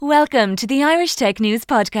Welcome to the Irish Tech News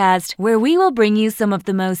Podcast, where we will bring you some of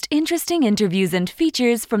the most interesting interviews and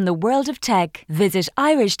features from the world of tech. Visit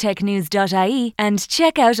irishtechnews.ie and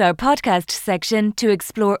check out our podcast section to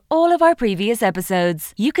explore all of our previous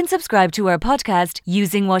episodes. You can subscribe to our podcast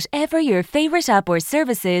using whatever your favourite app or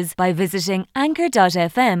service is by visiting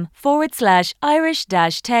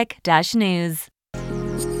anchor.fm/Irish-tech-news.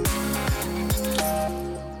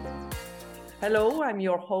 Hello, I'm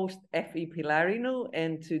your host, Effie Pilarino,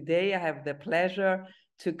 and today I have the pleasure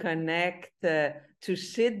to connect to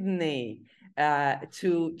Sydney,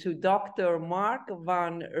 to Dr. Mark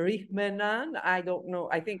Van Rijmenan. I don't know,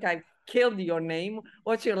 I think I've killed your name.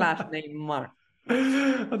 What's your last name, Mark?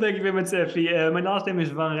 Well, thank you very much, Effie. My last name is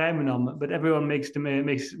Van Rijmenan, but everyone makes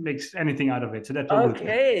anything out of it, so that's all good.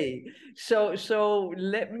 Okay, so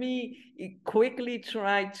let me quickly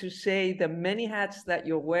try to say the many hats that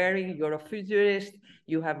you're wearing. You're a futurist.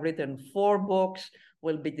 You have written 4 books.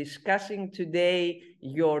 We'll be discussing today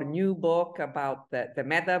your new book about the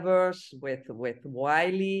Metaverse with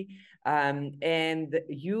Wiley, and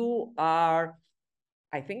you are,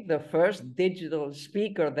 I think, the first digital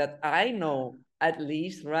speaker that I know, at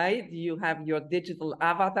least, right? You have your digital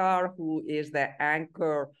avatar, who is the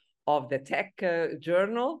anchor of the tech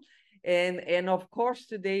journal. And of course,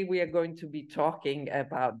 today we are going to be talking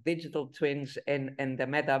about digital twins and the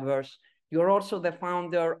Metaverse. You're also the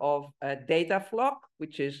founder of Dataflock,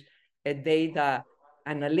 which is a data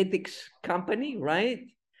analytics company, right?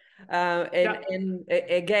 And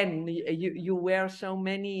again, you wear so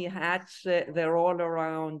many hats. They're all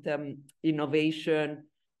around innovation,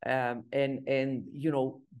 and you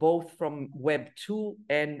know, both from Web 2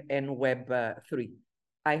 and Web 3.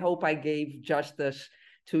 I hope I gave justice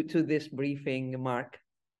to this briefing, Mark.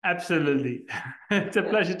 Absolutely. It's a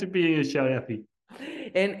pleasure to be in your show, Effie.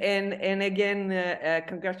 And again,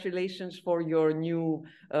 congratulations for your new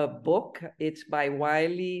book. It's by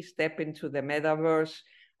Wiley, Step into the Metaverse.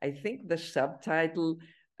 I think the subtitle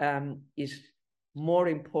is more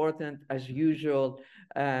important, as usual,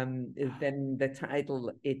 than the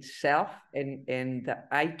title itself. And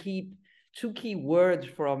I keep 2 key words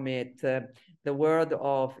from it, the word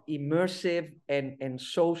of immersive and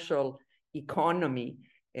social economy.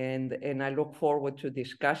 And I look forward to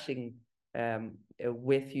discussing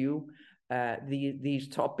with you these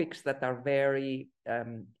topics that are very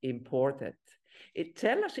important.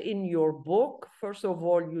 Tell us, in your book, first of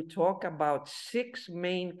all, you talk about 6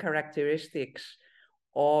 main characteristics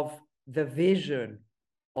of the vision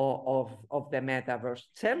of the Metaverse.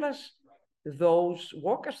 Tell us those,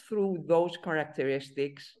 walk us through those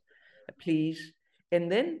characteristics, please.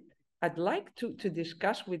 And then I'd like to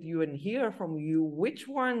discuss with you and hear from you which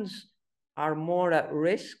ones are more at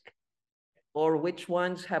risk, or which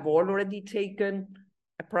ones have already taken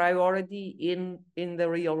a priority in the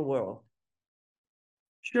real world.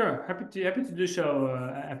 Sure, happy to do so,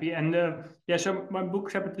 Effie. And so my book,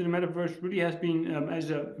 Step into the Metaverse, really has been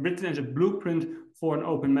written as a blueprint for an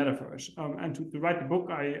open metaverse. And to write the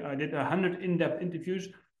book, I did 100 in-depth interviews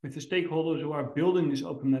with the stakeholders who are building this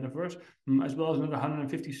open metaverse, as well as another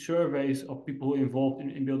 150 surveys of people involved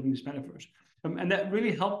in building this metaverse. And that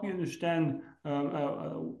really helped me understand,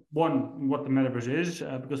 one, what the metaverse is,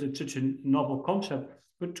 because it's such a novel concept,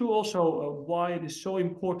 but 2, also why it is so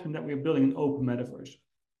important that we're building an open metaverse.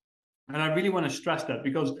 And I really want to stress that,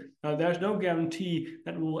 because there's no guarantee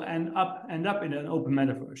that we will end up in an open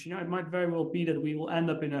metaverse. You know, it might very well be that we will end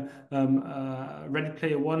up in a Ready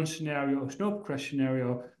Player One scenario, a Snow Crash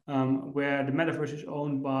scenario, where the metaverse is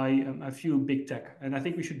owned by a few big tech. And I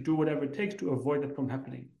think we should do whatever it takes to avoid that from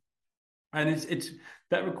happening. And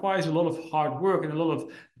that requires a lot of hard work and a lot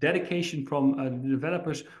of dedication from the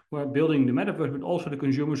developers who are building the metaverse, but also the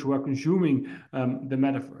consumers who are consuming the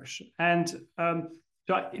metaverse. And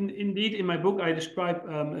so indeed, in my book, I describe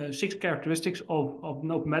 6 characteristics of an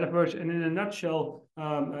open metaverse. And in a nutshell,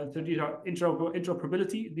 so these are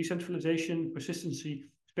interoperability, decentralization, persistency,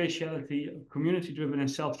 spatiality, community-driven, and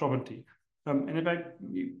self-sovereignty. And if I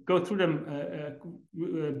go through them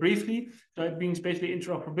briefly, so it means basically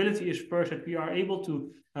interoperability is first that we are able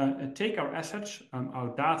to take our assets, our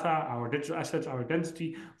data, our digital assets, our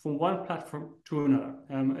identity, from one platform to another.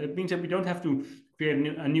 It means that we don't have to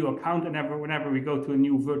create a new account whenever we go to a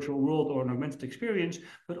new virtual world or an augmented experience,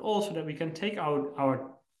 but also that we can take our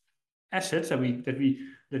assets that we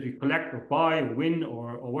collect or buy or win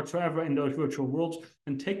or whatsoever in those virtual worlds,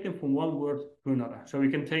 and take them from one world to another. So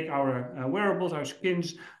we can take our wearables, our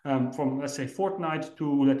skins, from, let's say, Fortnite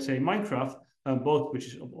to, let's say, Minecraft, both, which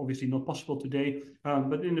is obviously not possible today.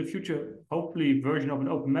 But in the future, hopefully, version of an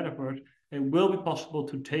open metaverse, it will be possible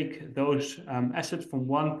to take those assets from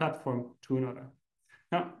one platform to another.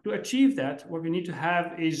 Now, to achieve that, what we need to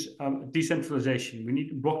have is decentralization. We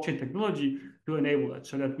need blockchain technology to enable it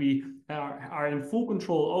so that we are in full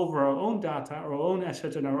control over our own data, our own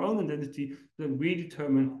assets, and our own identity, so that we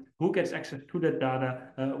determine who gets access to that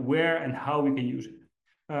data, where and how we can use it.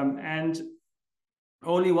 And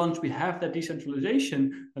only once we have that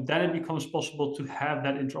decentralization, then it becomes possible to have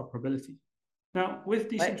that interoperability. Now, with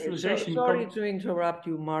decentralization... Sorry to interrupt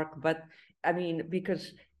you, Mark, but I mean,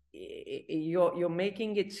 because you're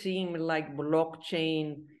making it seem like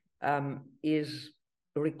blockchain is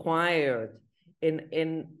required.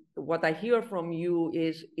 And what I hear from you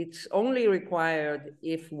is it's only required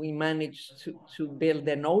if we manage to build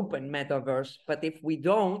an open metaverse, but if we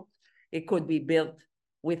don't, it could be built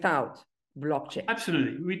without blockchain.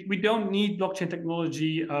 Absolutely. We don't need blockchain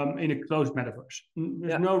technology in a closed metaverse.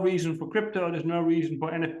 There's no reason for crypto, there's no reason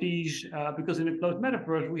for NFTs, because in a closed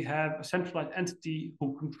metaverse, we have a centralized entity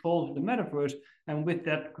who controls the metaverse, and with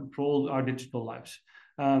that controls our digital lives.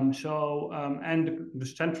 And the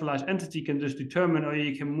centralized entity can just determine, or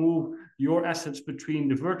you can move your assets between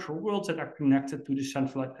the virtual worlds that are connected to the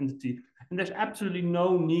centralized entity. And there's absolutely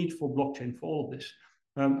no need for blockchain for all of this.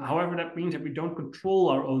 However, that means that we don't control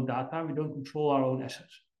our own data, we don't control our own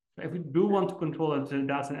assets. So if we do want to control the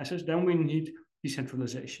data and assets, then we need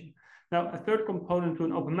decentralization. Now, a third component to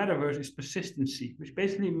an open metaverse is persistency, which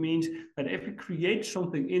basically means that if we create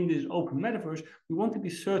something in this open metaverse, we want to be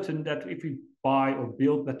certain that if we buy or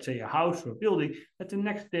build, let's say, a house or a building, that the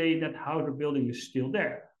next day that house or building is still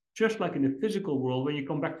there. Just like in the physical world, when you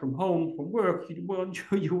come back from home, from work, you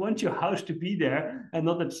want your house to be there, and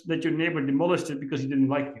not that your neighbor demolished it because he didn't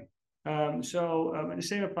like you. And the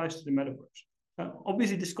same applies to the metaverse.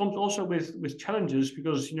 Obviously, this comes also with challenges,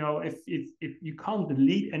 because if you can't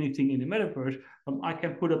delete anything in the metaverse, I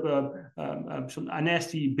can put up a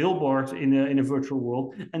nasty billboard in a virtual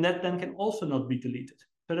world, and that then can also not be deleted.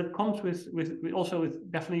 So that comes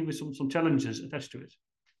definitely with some challenges attached to it.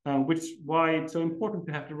 Which is why it's so important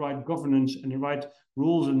to have the right governance and the right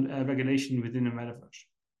rules and regulation within the metaverse.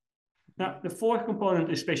 Now, the fourth component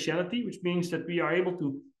is spatiality, which means that we are able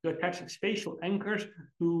to attach spatial anchors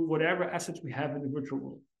to whatever assets we have in the virtual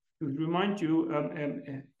world. To remind you,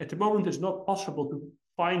 at the moment, it's not possible to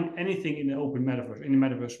find anything in the open metaverse, in the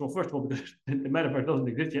metaverse. Well, first of all, because the metaverse doesn't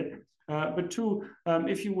exist yet. But two,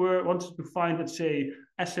 if you wanted to find, let's say,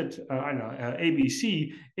 asset,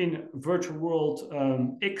 ABC in virtual world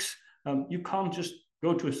X, you can't just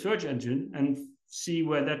go to a search engine and see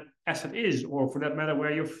where that asset is, or for that matter,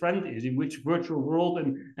 where your friend is, in which virtual world,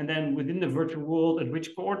 and then within the virtual world, at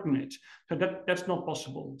which coordinates. So that's not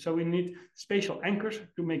possible. So we need spatial anchors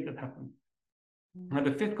to make that happen. Now,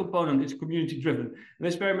 the fifth component is community-driven. And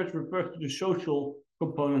this very much refers to the social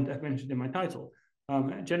component I've mentioned in my title.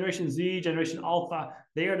 Generation Z, Generation Alpha,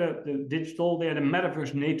 they are the digital, they are the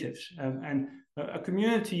metaverse natives. And a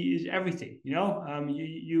community is everything,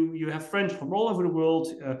 you have friends from all over the world.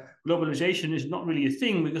 Globalization is not really a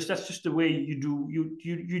thing, because that's just the way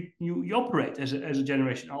you operate as a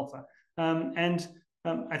Generation Alpha.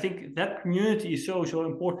 I think that community is so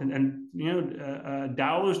important. And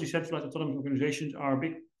DAOs, decentralized autonomous organizations, are a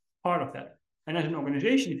big part of that. And as an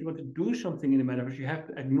organization, if you want to do something in the metaverse, you have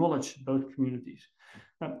to acknowledge those communities.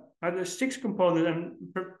 The sixth component, and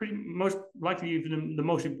most likely even the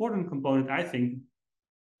most important component, I think,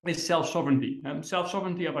 is self-sovereignty.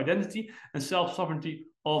 Self-sovereignty of identity and self-sovereignty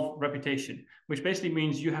of reputation, which basically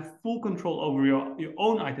means you have full control over your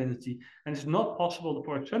own identity. And it's not possible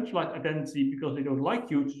for a centralized identity, because they don't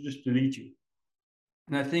like you, to just delete you.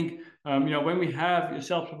 And I think, when we have a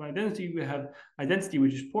self-sovereign identity, we have identity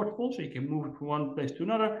which is portable, so you can move it from one place to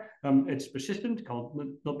another. It's persistent,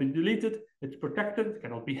 cannot be deleted. It's protected,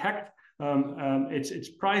 cannot be hacked. It's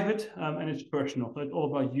private, and it's personal. So it's all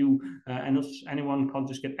about you, and anyone can't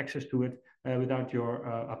just get access to it without your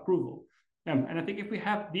approval. And I think if we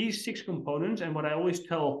have these 6 components, and what I always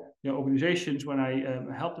tell organizations when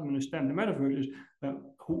I help them understand the metaverse is,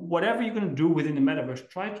 whatever you're going to do within the metaverse,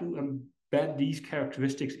 try to embed these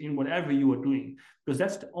characteristics in whatever you are doing, because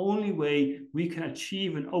that's the only way we can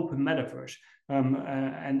achieve an open metaverse.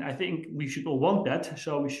 And I think we should all want that,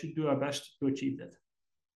 so we should do our best to achieve that.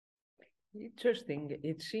 Interesting.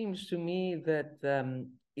 It seems to me that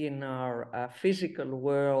in our physical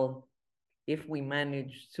world, if we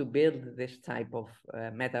manage to build this type of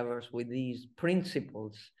metaverse with these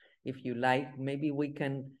principles, if you like, maybe we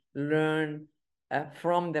can learn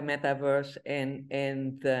from the metaverse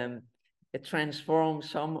and transform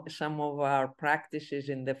some of our practices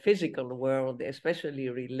in the physical world, especially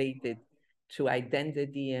related to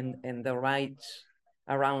identity and the rights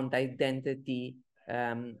around identity,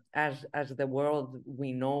 as the world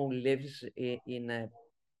we know lives in a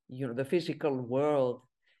the physical world,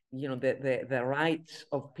 the rights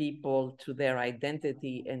of people to their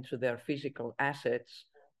identity and to their physical assets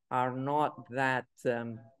are not that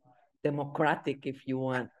democratic, if you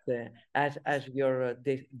want, as you're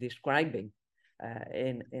describing.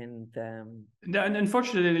 No, and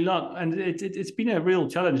unfortunately not. And it's been a real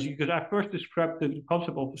challenge, because I first described the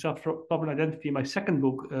concept of self-sovereign identity in my second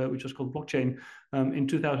book, which was called Blockchain, in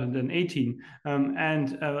 2018.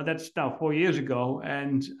 And that's now 4 years ago.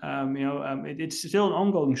 And it's still an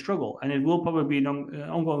ongoing struggle, and it will probably be an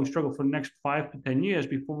ongoing struggle for the next 5 to 10 years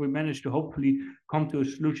before we manage to hopefully come to a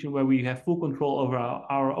solution where we have full control over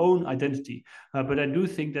our own identity. But I do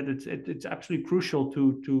think that it's absolutely crucial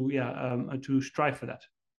to strive for that.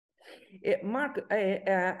 Mark,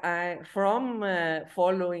 from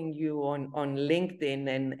following you on LinkedIn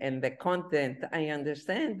and the content, I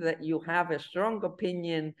understand that you have a strong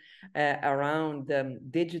opinion around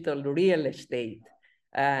digital real estate.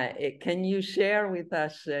 Can you share with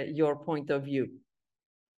us your point of view?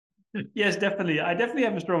 Yes, definitely. I definitely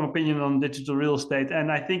have a strong opinion on digital real estate, and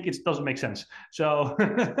I think it doesn't make sense. So,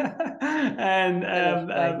 and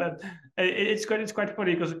it's quite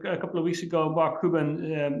funny, because a couple of weeks ago, Mark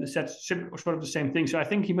Cuban said sort of the same thing. So I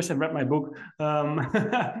think he must have read my book. But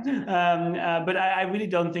I really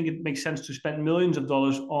don't think it makes sense to spend millions of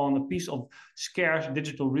dollars on a piece of scarce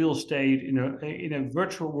digital real estate in a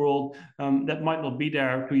virtual world that might not be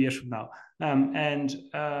there 2 years from now.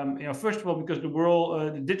 First of all, because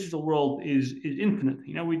the digital world is infinite.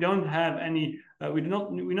 We don't have any. We're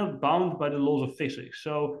not bound by the laws of physics.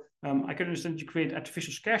 So I can understand you create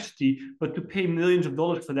artificial scarcity, but to pay millions of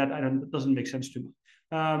dollars for that, doesn't make sense to me.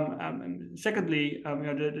 Secondly,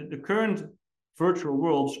 the current virtual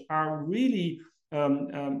worlds are really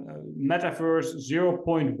Metaverse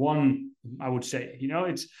 0.1. I would say.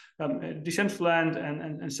 It's Decentraland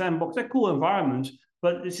and Sandbox. They're cool environments.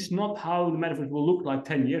 But this is not how the metaverse will look like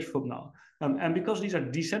 10 years from now. And because these are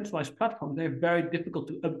decentralized platforms, they're very difficult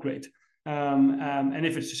to upgrade. And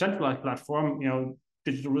if it's a centralized platform,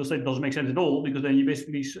 digital real estate doesn't make sense at all, because then you're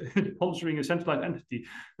basically sponsoring a centralized entity.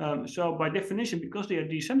 So by definition, because they are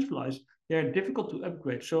decentralized, they're difficult to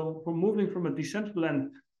upgrade. So for moving from a decentralized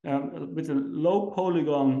with a low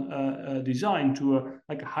polygon design to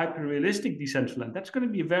a hyper-realistic Decentraland, that's going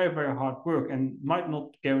to be very, very hard work and might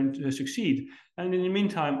not guarantee to succeed. And in the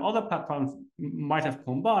meantime, other platforms might have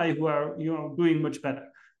come by who are doing much better.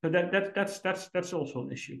 So that's also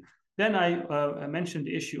an issue. Then I mentioned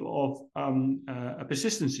the issue of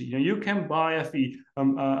persistency. You can buy a piece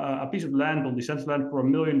of land on Decentraland for $1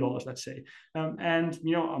 million, let's say, and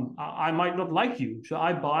I might not like you, so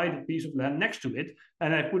I buy the piece of land next to it,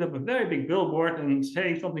 and I put up a very big billboard and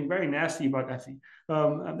saying something very nasty about Effie.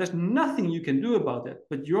 There's nothing you can do about that,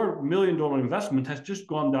 but your $1 million investment has just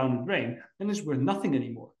gone down the drain and it's worth nothing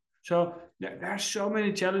anymore. So there are so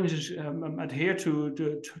many challenges adhere to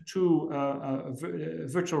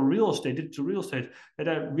virtual real estate, digital real estate, that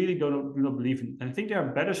I really do not believe in. And I think there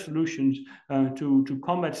are better solutions to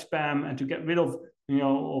combat spam and to get rid of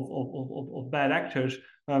of bad actors,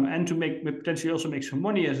 and to potentially also make some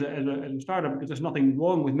money as a startup, because there's nothing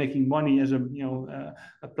wrong with making money as a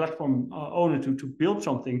platform owner to build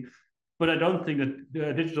something. But I don't think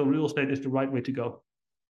that digital real estate is the right way to go.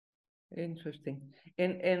 Interesting.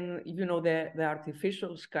 And the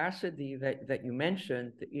artificial scarcity that you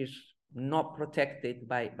mentioned is not protected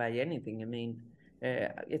by anything. I mean,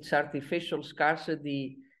 it's artificial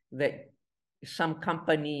scarcity that some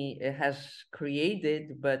company has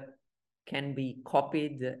created, but can be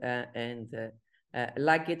copied and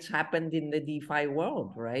like it's happened in the DeFi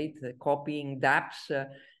world, right? Copying dApps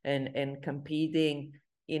and competing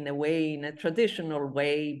in a traditional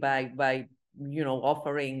way by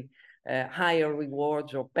offering higher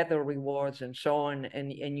rewards or better rewards and so on,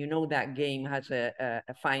 and that game has a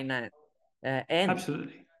finite end.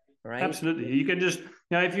 Absolutely. Right? Absolutely. You can just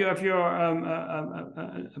if you're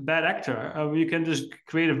a bad actor, you can just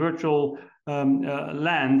create a virtual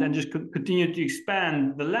land and just continue to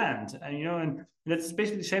expand the land, and that's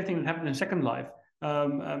basically the same thing that happened in Second Life.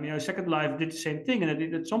 Second Life did the same thing,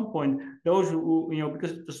 and at some point, those who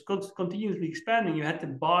because it was continuously expanding, you had to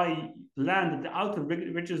buy land at the outer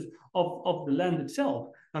reaches of the land itself.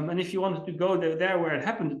 And if you wanted to go there where it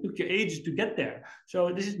happened, it took you ages to get there.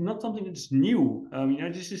 So this is not something that's new.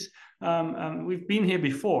 This is we've been here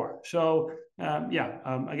before. So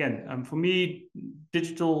again, for me,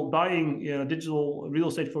 buying digital real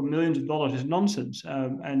estate for millions of dollars is nonsense.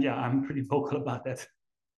 And I'm pretty vocal about that.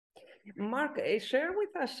 Mark, share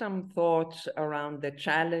with us some thoughts around the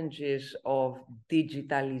challenges of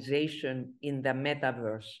digitalization in the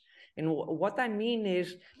metaverse. And what I mean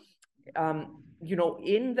is,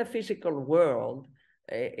 in the physical world,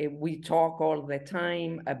 we talk all the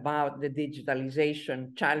time about the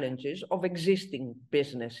digitalization challenges of existing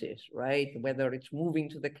businesses, right? Whether it's moving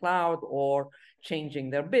to the cloud or changing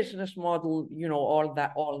their business model,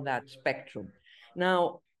 all that spectrum.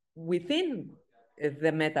 Now, within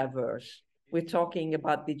the metaverse, we're talking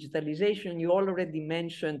about digitalization. You already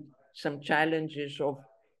mentioned some challenges of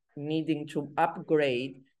needing to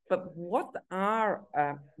upgrade, but what are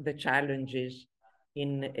the challenges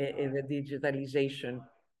in the digitalization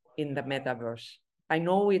in the metaverse? I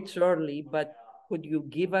know it's early, but could you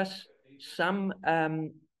give us some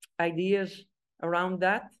ideas around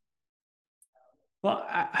that? Well,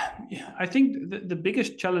 I think the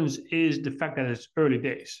biggest challenge is the fact that it's early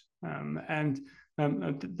days, and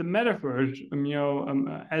the metaverse,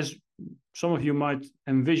 as some of you might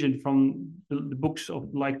envision from the books of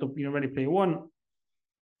Ready Player One,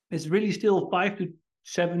 is really still 5 to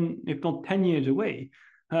 7, if not 10 years away,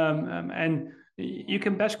 and you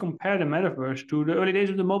can best compare the metaverse to the early days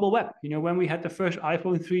of the mobile web. When we had the first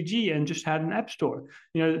iPhone 3G and just had an app store.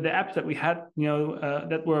 The apps that we had,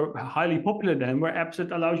 that were highly popular then were apps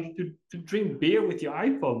that allowed you to drink beer with your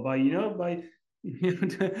iPhone by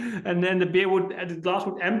and then the glass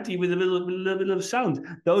would empty with a little bit of sound.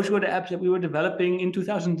 Those were the apps that we were developing in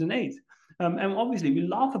 2008. And obviously, we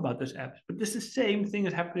laugh about those apps, but this is the same thing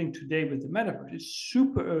is happening today with the metaverse. It's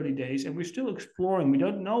super early days, and we're still exploring. We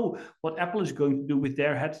don't know what Apple is going to do with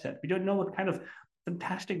their headset. We don't know what kind of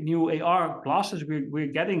fantastic new AR glasses we're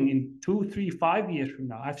getting in 2, 3, 5 years from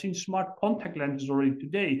now. I've seen smart contact lenses already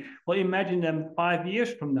today. Well, imagine them 5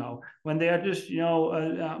 years from now when they are just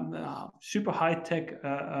super high tech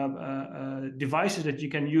devices that you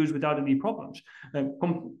can use without any problems.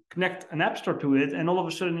 Connect an app store to it, and all of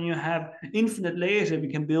a sudden you have infinite layers that we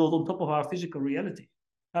can build on top of our physical reality.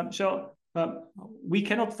 We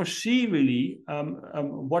cannot foresee really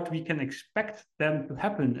what we can expect them to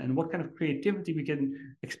happen and what kind of creativity we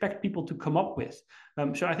can expect people to come up with.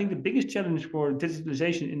 So I think the biggest challenge for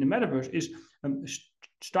digitalization in the metaverse is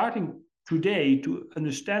starting today to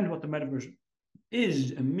understand what the metaverse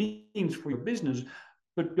is and means for your business,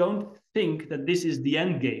 but don't think that this is the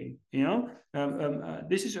end game.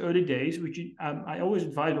 This is early days, which I always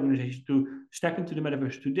advise organizations to step into the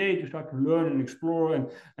metaverse today to start to learn and explore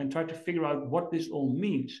and try to figure out what this all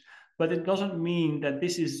means. But it doesn't mean that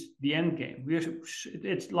this is the end game.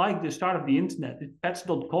 It's like the start of the internet, the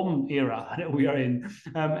pets.com era that we are in,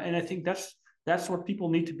 and I think that's what people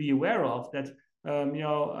need to be aware of. That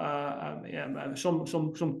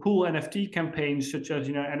some cool NFT campaigns, such as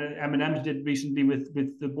M&M's did recently with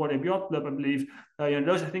the Bored Ape Yacht Club, I believe.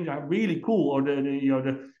 Those things are really cool. Or the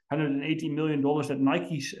 $180 million that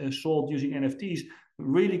Nike sold using NFTs,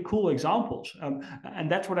 really cool examples. And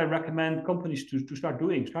that's what I recommend companies to start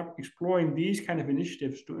doing. Start exploring these kind of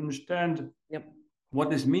initiatives to understand. Yep. What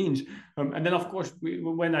this means. And then, of course,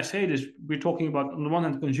 when I say this, we're talking about, on the one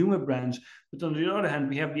hand, consumer brands, but on the other hand,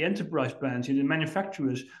 we have the enterprise brands, the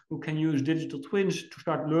manufacturers who can use digital twins to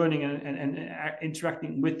start learning and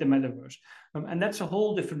interacting with the metaverse. And that's a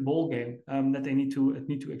whole different ballgame that they need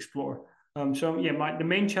to explore. The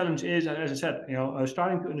main challenge is, as I said,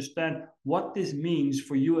 starting to understand what this means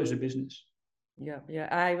for you as a business. Yeah.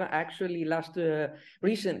 I actually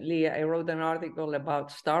recently I wrote an article about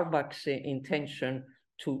Starbucks' intention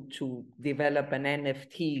to develop an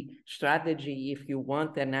NFT strategy, if you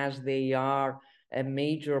want, and as they are a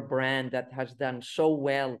major brand that has done so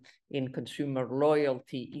well in consumer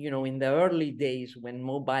loyalty, in the early days when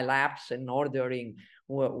mobile apps and ordering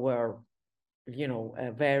were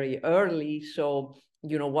very early. So,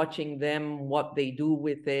 watching them, what they do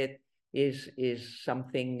with it, is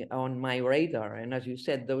something on my radar. And as you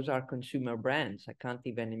said, those are consumer brands. I can't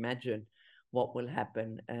even imagine what will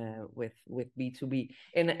happen with B2B.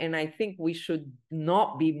 And I think we should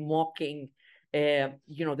not be mocking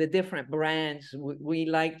the different brands. We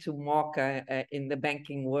like to mock in the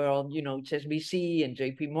banking world, HSBC and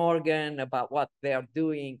JP Morgan about what they are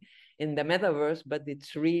doing in the metaverse, but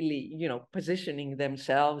it's really, positioning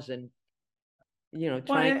themselves and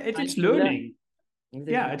trying. It's learning.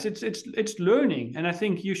 Yeah, it's learning, and I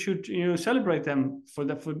think you should celebrate them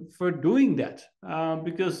for doing that,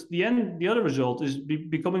 because the other result is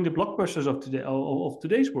becoming the blockbusters of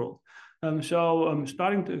today's world.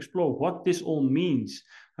 Starting to explore what this all means,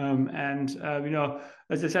 as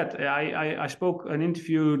I said, I spoke and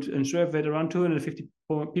interviewed and surveyed around 250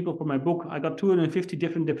 people for my book. I got 250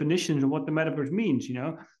 different definitions of what the metaverse means.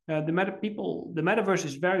 The metaverse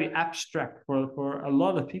is very abstract for a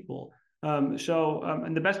lot of people. And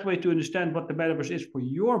the best way to understand what the metaverse is for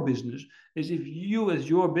your business is if you, as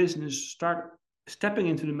your business, start stepping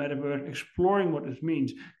into the metaverse, exploring what this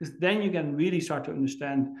means, because then you can really start to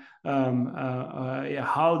understand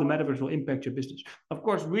how the metaverse will impact your business. Of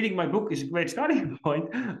course, reading my book is a great starting point,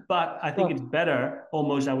 but I think it's better,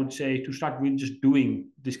 almost, I would say, to start really just doing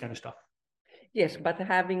this kind of stuff. Yes, but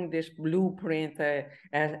having this blueprint,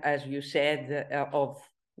 as you said, of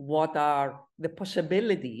what are the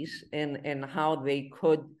possibilities and how they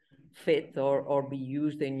could fit or be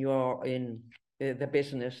used in the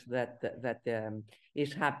business that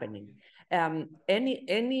is happening.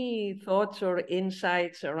 Any thoughts or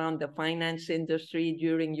insights around the finance industry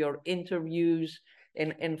during your interviews?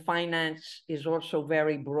 And finance is also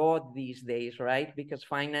very broad these days, right? Because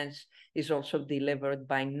finance is also delivered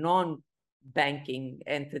by non-banking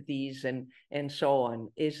entities and so on.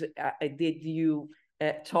 Did you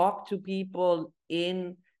talk to people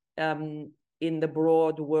in the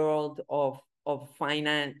broad world of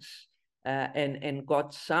finance and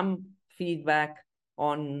got some feedback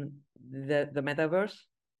on the metaverse?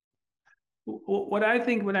 What I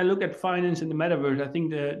think when I look at finance in the metaverse, I think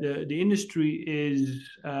the industry is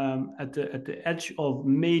at the edge of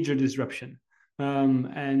major disruption.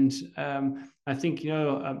 I think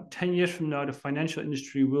 10 years from now, the financial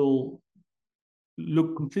industry will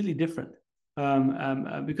look completely different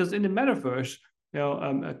because in the metaverse,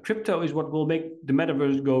 crypto is what will make the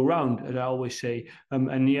metaverse go round, as I always say. And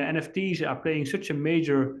NFTs are playing such a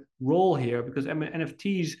major role here because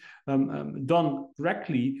NFTs done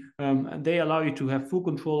correctly, they allow you to have full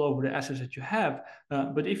control over the assets that you have.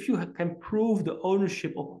 But if you can prove the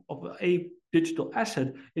ownership of a digital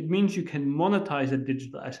asset, it means you can monetize that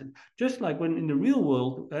digital asset. Just like when in the real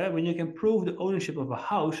world, when you can prove the ownership of a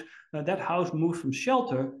house, that house moves from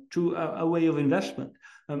shelter to a way of investment.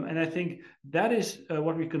 And I think that is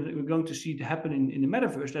what we're going to see happen in the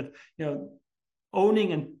metaverse, that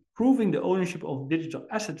owning and proving the ownership of digital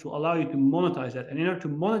assets will allow you to monetize that. And in order to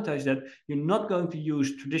monetize that, you're not going to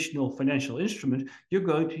use traditional financial instruments. You're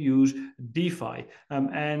going to use DeFi,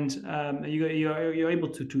 you're able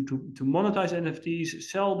to monetize NFTs,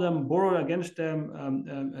 sell them, borrow against them,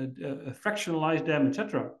 fractionalize them,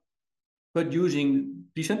 etc. But using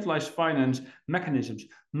decentralized finance mechanisms,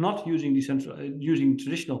 not using using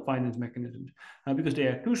traditional finance mechanisms, because they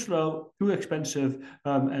are too slow, too expensive,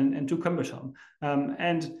 and too cumbersome.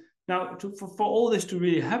 And now, for all this to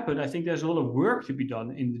really happen, I think there's a lot of work to be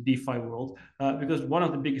done in the DeFi world, because one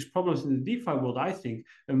of the biggest problems in the DeFi world, I think,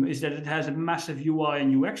 is that it has a massive UI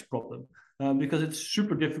and UX problem, because it's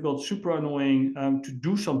super difficult, super annoying to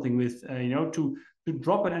do something with, to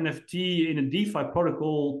drop an NFT in a DeFi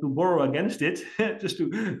protocol to borrow against it, just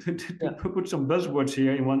to put some buzzwords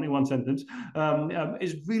here in one sentence,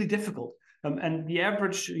 is really difficult. And the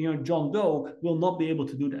average John Doe will not be able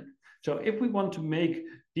to do that. So if we want to make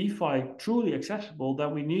DeFi truly accessible,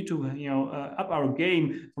 then we need to up our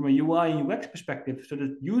game from a UI and UX perspective, so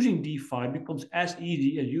that using DeFi becomes as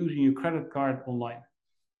easy as using your credit card online.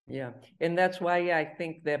 Yeah, and that's why I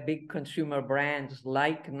think the big consumer brands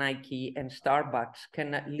like Nike and Starbucks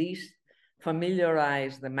can at least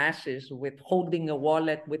familiarize the masses with holding a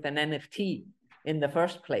wallet with an NFT in the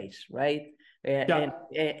first place, right? Yeah.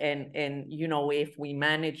 And if we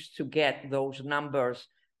manage to get those numbers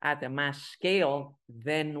at a mass scale,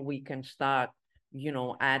 then we can start,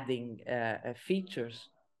 adding features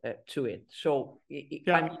to it. So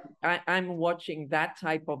I'm watching that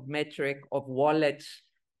type of metric of wallets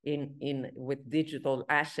with digital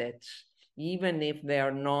assets, even if they are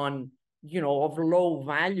of low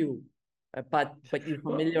value, but you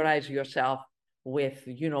familiarize yourself with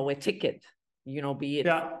a ticket, be it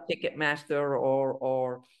Ticketmaster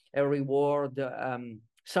or a reward,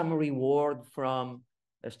 some reward from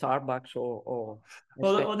a Starbucks or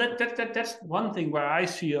well, that's one thing where I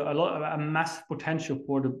see a massive potential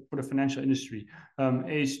for the financial industry,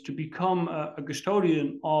 is to become a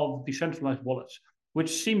custodian of decentralized wallets,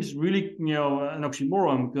 which seems really an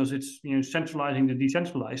oxymoron because it's centralizing the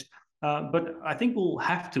decentralized. But I think we'll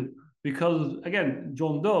have to, because again,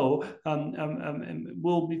 John Doe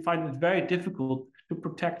will find it very difficult to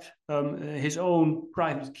protect his own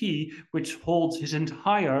private key, which holds his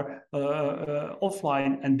entire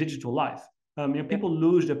offline and digital life. People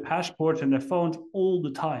lose their passports and their phones all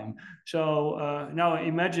the time. So now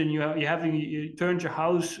imagine you turned your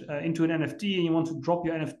house into an NFT and you want to drop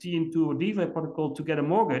your NFT into a DeFi protocol to get a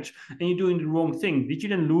mortgage, and you're doing the wrong thing. Did you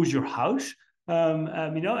then lose your house?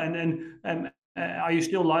 Are you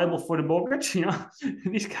still liable for the mortgage?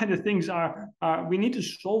 These kind of things we need to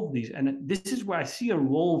solve these, and this is where I see a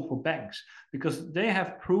role for banks, because they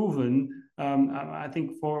have proven, I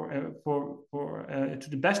think, to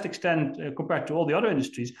the best extent compared to all the other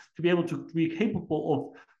industries, to be able to be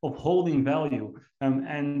capable of holding value.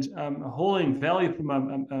 Holding value from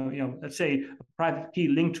let's say a private key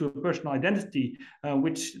linked to a personal identity,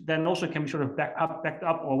 which then also can be sort of backed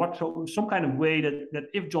up, or some kind of way that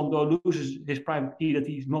if John Doe loses his private key, that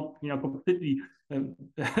he's not completely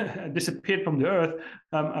disappeared from the earth.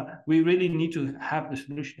 We really need to have the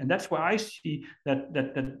solution, and that's where I see that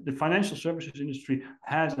the financial services industry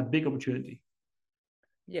has a big opportunity.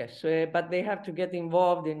 Yes, but they have to get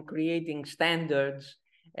involved in creating standards.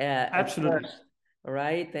 Absolutely. First,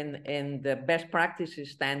 right, and the best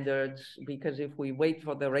practices standards, because if we wait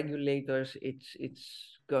for the regulators,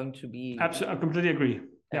 it's going to be. Absolutely, I completely agree.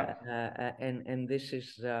 Yeah. And this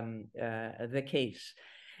is the case.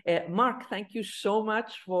 Mark, thank you so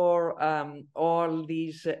much for all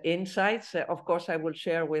these insights. Of course, I will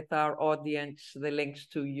share with our audience the links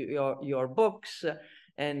to your books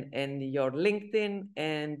and your LinkedIn.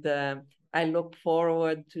 And I look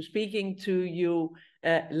forward to speaking to you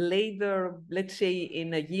later, let's say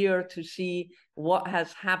in a year, to see what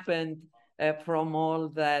has happened from all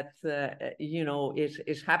that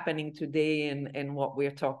is happening today and what we're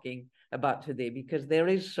talking about today, because there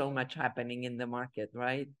is so much happening in the market,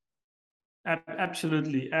 right?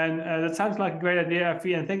 Absolutely. And that sounds like a great idea,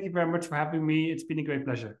 Afi, and thank you very much for having me. It's been a great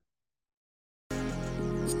pleasure.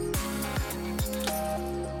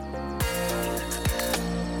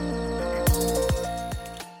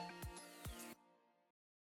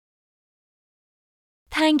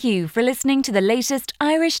 Thank you for listening to the latest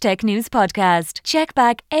Irish Tech News podcast. Check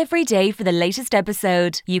back every day for the latest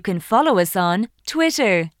episode. You can follow us on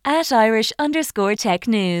Twitter @Irish_Tech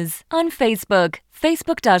News, on Facebook,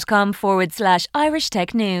 facebook.com/Irish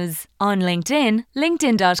Tech News, on LinkedIn,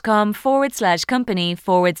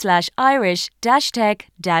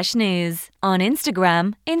 linkedin.com/company/Irish-Tech-News, on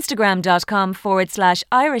Instagram,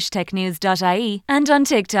 instagram.com/IrishtechNews.ie, and on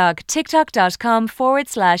TikTok,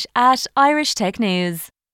 tiktok.com/@Irish Tech News.